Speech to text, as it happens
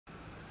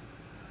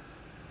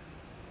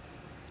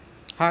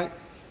Hi,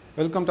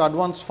 welcome to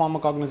Advanced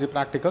Pharmacognosy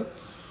Practical.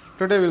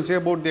 Today we will see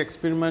about the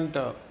experiment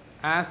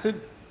acid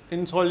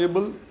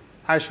insoluble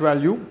ash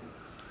value.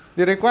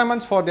 The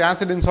requirements for the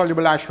acid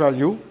insoluble ash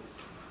value.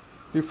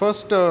 The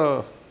first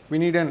we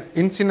need an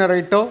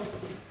incinerator,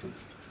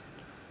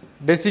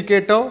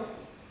 desiccator,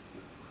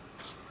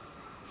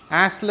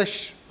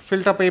 ash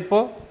filter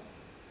paper,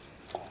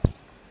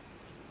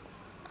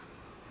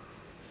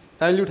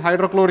 dilute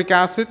hydrochloric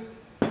acid.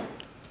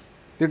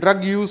 The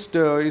drug used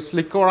is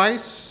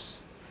licorice,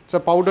 it's a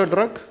powder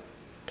drug,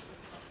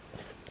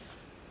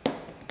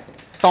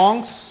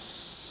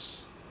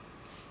 tongs,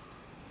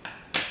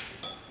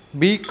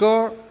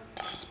 beaker,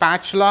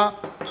 spatula,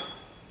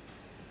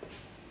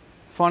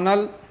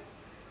 funnel,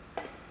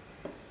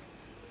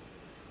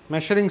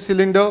 measuring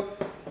cylinder,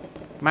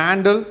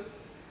 mandle,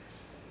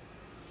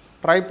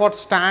 tripod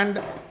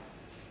stand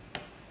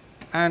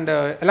and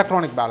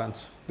electronic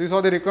balance. These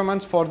are the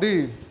requirements for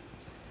the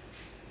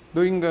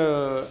doing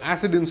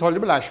acid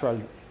insoluble ash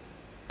value.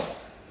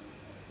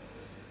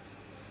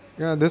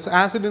 This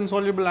acid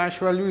insoluble ash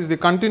value is the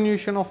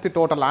continuation of the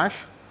total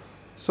ash.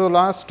 So,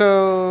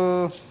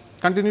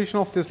 continuation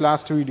of this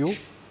last video.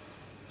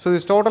 So,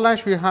 this total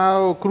ash we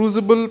have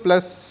crucible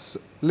plus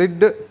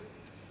lid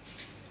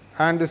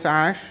and this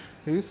ash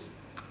is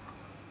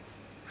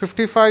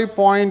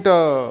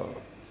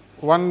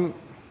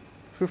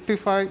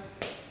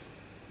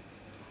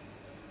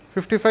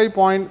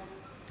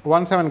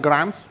 55.17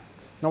 grams.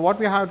 Now, what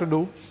we have to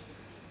do,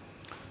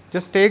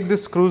 just take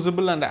this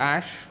crucible and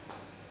ash,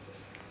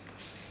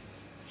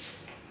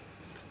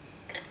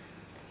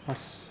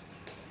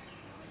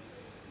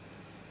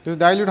 this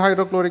dilute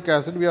hydrochloric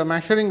acid, we are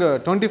measuring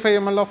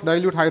 25 ml of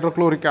dilute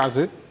hydrochloric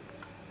acid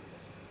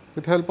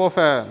with help of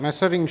a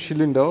measuring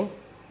cylinder.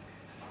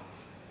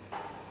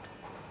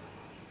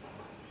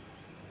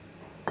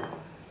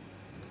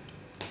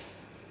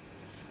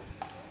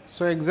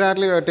 So,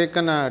 exactly we have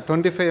taken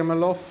 25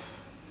 ml of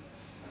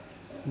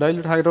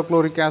dilute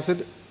hydrochloric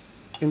acid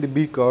in the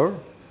beaker,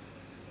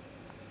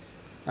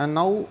 and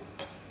now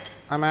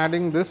I am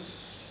adding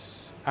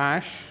this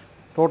ash,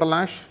 total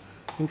ash,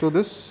 into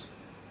this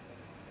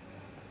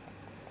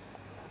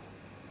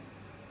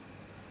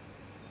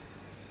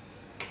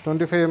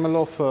 (25 ml)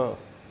 of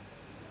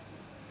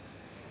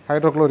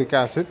hydrochloric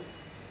acid.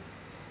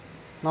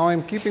 Now I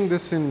am keeping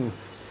this in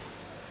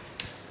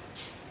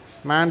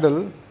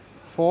mandle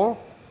for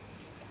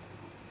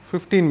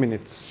 15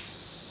 minutes.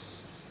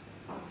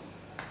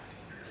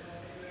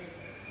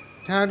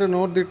 I had to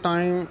note the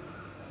time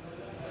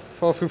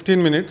for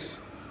 15 minutes.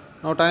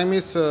 Now time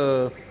is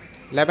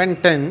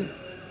 11:10.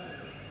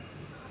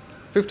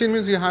 15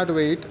 minutes you have to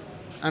wait,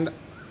 and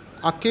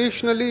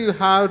occasionally you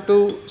have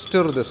to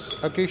stir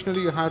this.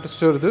 Occasionally you have to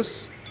stir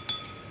this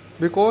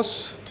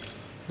because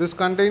this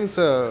contains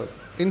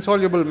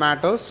insoluble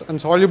matters and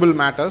soluble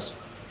matters.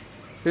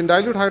 In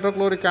dilute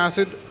hydrochloric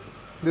acid,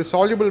 the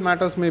soluble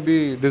matters may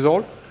be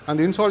dissolved, and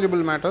the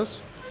insoluble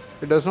matters,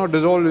 it does not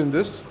dissolve in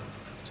this.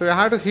 So, you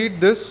have to heat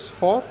this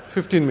for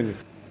 15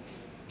 minutes.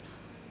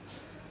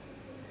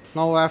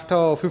 Now,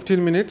 after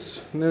 15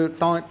 minutes, the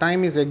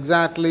time is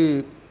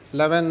exactly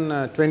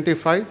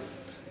 11:25.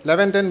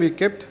 11:10 we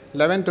kept,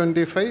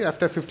 11:25.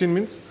 After 15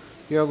 minutes,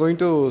 we are going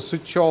to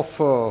switch off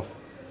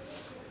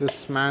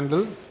this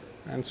mandle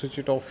and switch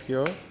it off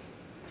here.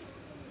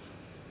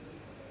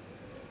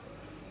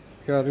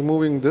 We are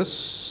removing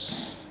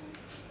this.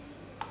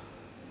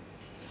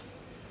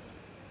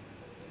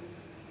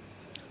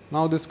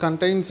 Now, this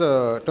contains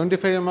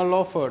 25 ml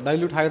of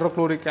dilute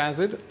hydrochloric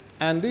acid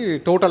and the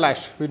total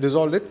ash, we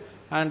dissolved it,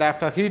 and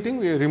after heating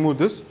we remove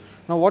this.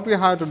 Now, what we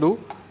have to do,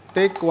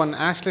 take one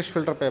ashless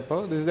filter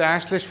paper. This is the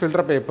ashless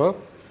filter paper.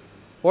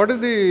 What is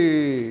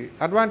the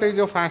advantage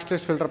of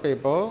ashless filter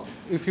paper?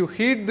 If you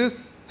heat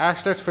this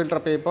ashless filter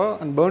paper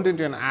and burn it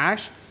into an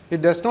ash,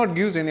 it does not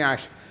give any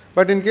ash.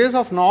 But in case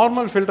of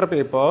normal filter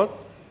paper,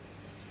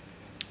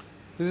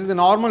 this is the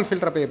normal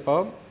filter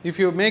paper. If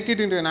you make it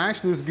into an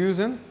ash, this gives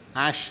an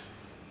ash,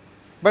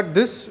 but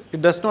this,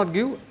 it does not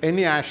give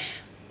any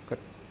ash. Good.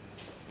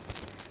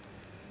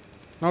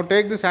 Now,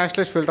 take this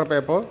ashless filter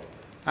paper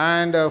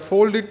and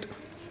fold it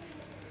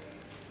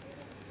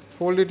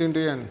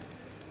into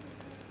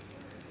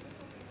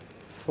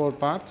 4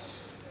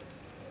 parts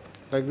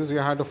like this. You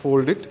have to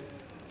fold it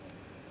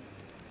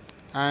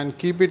and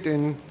keep it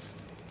in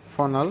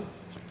funnel.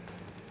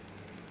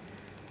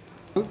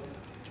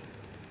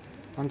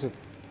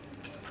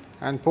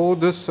 And pour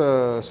this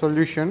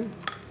solution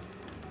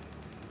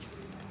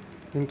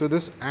into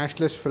this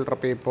ashless filter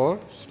paper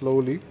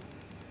slowly.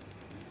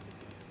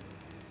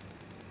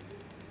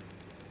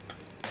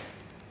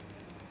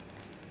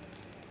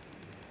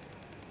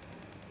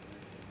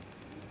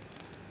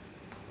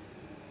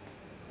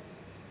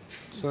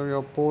 So, you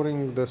are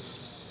pouring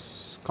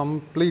this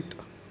complete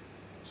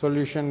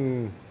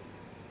solution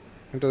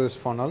into this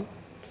funnel.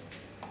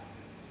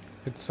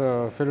 It is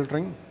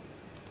filtering.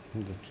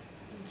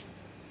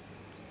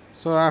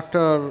 So,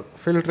 after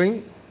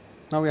filtering,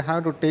 now we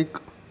have to take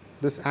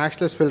this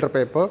ashless filter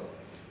paper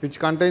which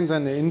contains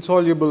an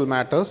insoluble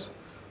matters,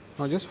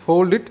 Now just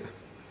fold it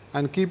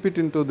and keep it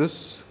into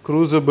this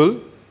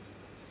crucible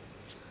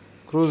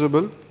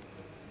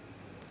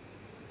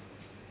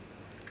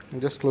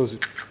and just close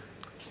it.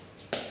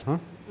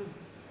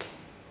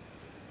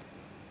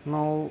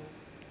 Now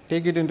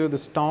take it into the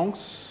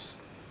tongs,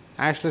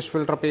 ashless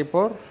filter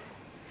paper,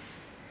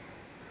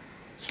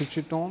 switch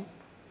it on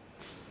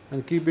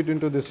and keep it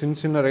into this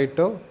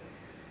incinerator.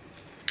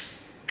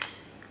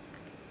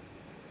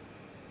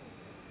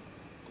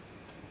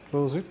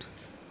 Close it,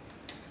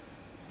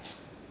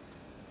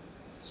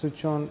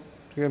 switch on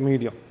to a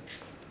medium.